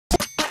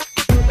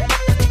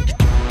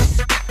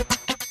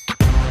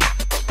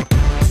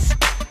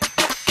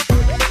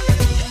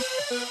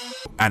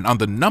And on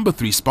the number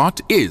 3 spot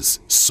is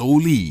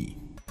Soli.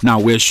 Now,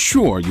 we're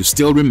sure you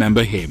still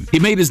remember him. He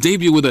made his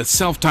debut with a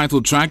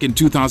self-titled track in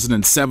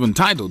 2007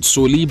 titled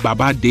Soli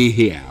Baba Dey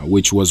Here,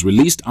 which was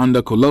released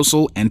under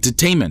Colossal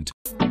Entertainment.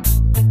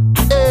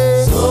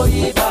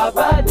 Soli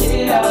Baba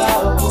Dey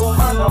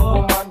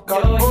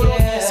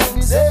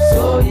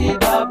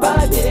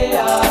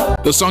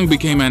The song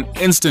became an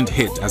instant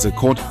hit as it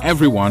caught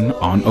everyone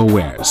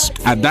unawares.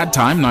 At that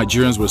time,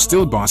 Nigerians were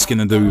still basking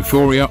in the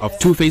euphoria of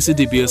Two-Face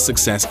Idibia's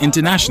success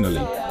internationally.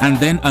 And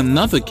then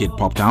another kid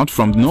popped out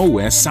from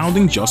nowhere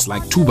sounding just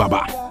like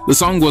Tubaba. The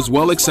song was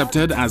well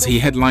accepted as he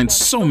headlined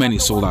so many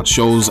sold-out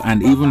shows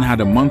and even had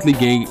a monthly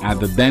gig at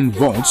the then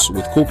Vaults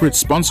with corporate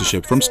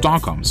sponsorship from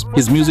Starcoms.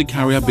 His music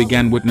career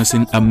began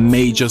witnessing a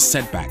major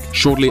setback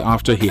shortly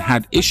after he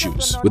had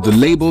issues with the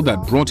label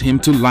that brought him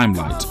to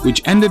limelight,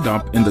 which ended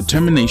up in the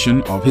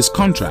termination of his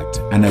contract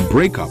and a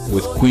breakup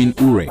with Queen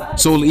Ure.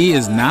 Soli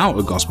is now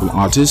a gospel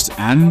artist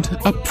and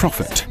a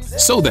prophet.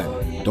 So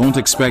then, don't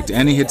expect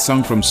any hit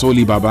song from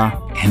Soli Baba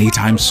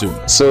anytime soon.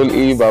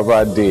 Soli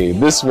Baba Dey.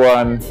 This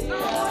one,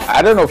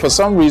 I don't know, for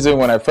some reason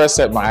when I first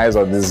set my eyes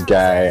on this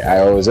guy,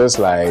 I was just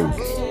like,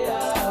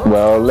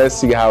 well, let's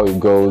see how it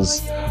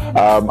goes.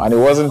 And it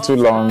wasn't too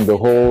long, the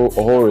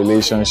whole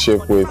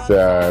relationship with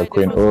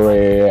Queen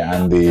Ure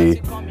and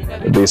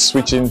the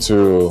switching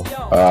to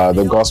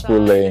the gospel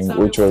lane,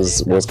 which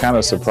was kind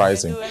of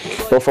surprising.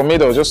 But for me,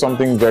 there was just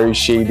something very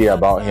shady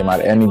about him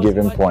at any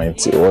given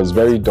point. It was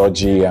very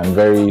dodgy and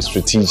very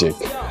strategic.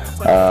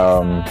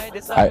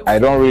 I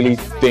don't really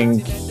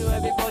think,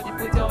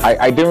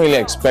 I didn't really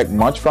expect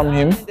much from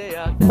him,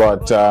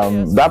 but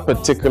that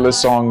particular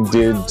song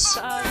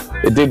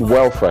did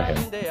well for him.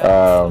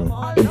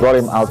 It brought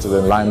him out to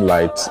the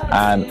limelight,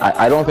 and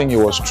I don't think he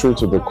was true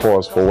to the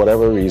cause for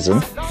whatever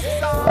reason.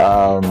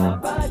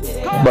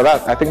 But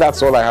I think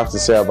that's all I have to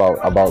say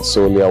about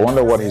Soli. I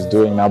wonder what he's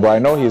doing now, but I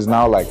know he's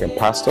now like a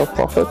pastor,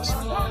 prophet.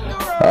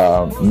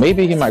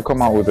 Maybe he might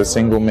come out with a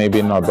single,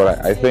 maybe not,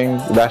 but I think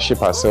that ship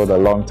has sailed a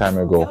long time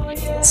ago.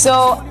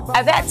 So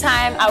at that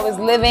time I was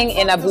living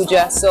in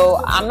Abuja,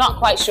 so I'm not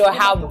quite sure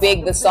how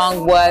big the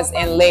song was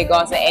in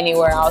Lagos or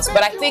anywhere else,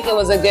 but I think it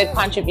was a good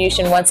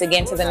contribution once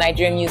again to the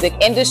Nigerian music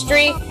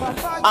industry.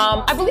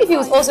 I believe he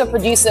was also a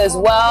producer as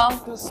well.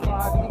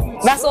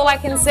 That's all I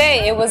can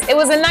say. It was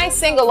a nice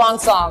sing-along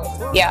song.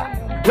 Yeah.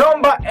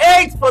 Number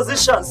 8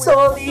 position,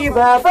 Soli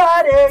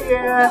Baba Dey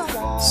Here.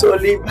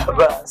 Soli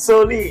Baba,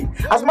 Soli.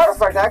 As a matter of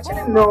fact, I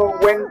actually know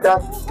when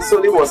that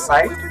Soli was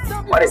signed,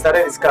 when he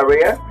started his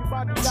career.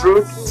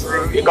 Through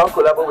he got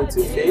collaborated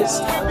with Two-Face.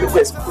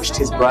 Two-Face pushed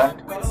his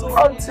brand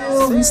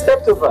until he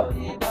stepped over.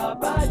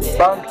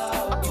 Found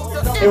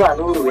him and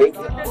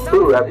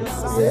Uru Rabbit,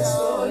 yes.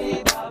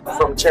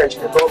 From church,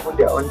 they opened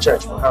their own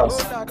church for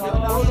house.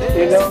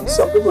 You know,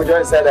 some people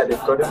just say that they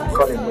couldn't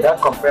call him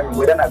without confirming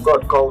whether a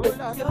God called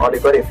them or they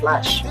got a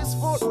flash.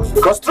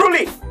 Because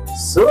truly,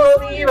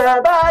 Soli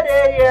Baba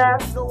Dey Here.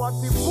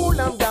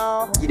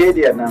 He did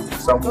there now,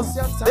 someone.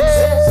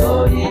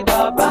 Soli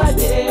Baba